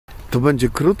To będzie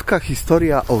krótka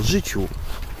historia o życiu.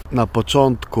 Na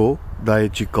początku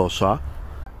daję Ci kosza.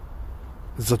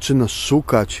 Zaczynasz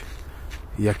szukać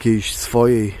jakiejś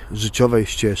swojej życiowej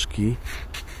ścieżki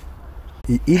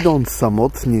i idąc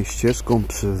samotnie ścieżką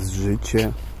przez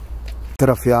życie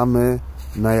trafiamy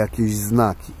na jakieś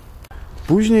znaki.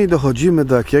 Później dochodzimy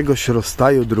do jakiegoś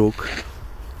rozstaju dróg,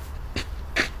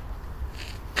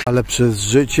 ale przez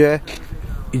życie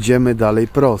idziemy dalej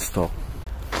prosto.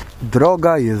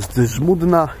 Droga jest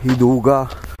żmudna i długa,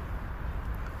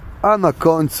 a na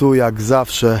końcu, jak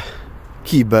zawsze,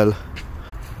 kibel.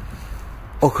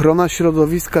 Ochrona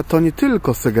środowiska to nie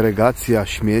tylko segregacja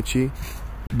śmieci,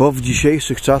 bo w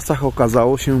dzisiejszych czasach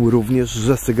okazało się również,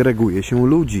 że segreguje się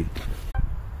ludzi.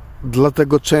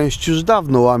 Dlatego część już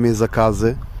dawno łamie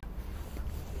zakazy,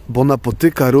 bo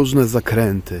napotyka różne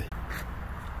zakręty.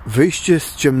 Wyjście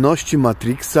z ciemności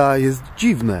matrixa jest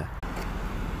dziwne,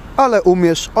 ale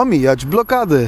umiesz omijać blokady.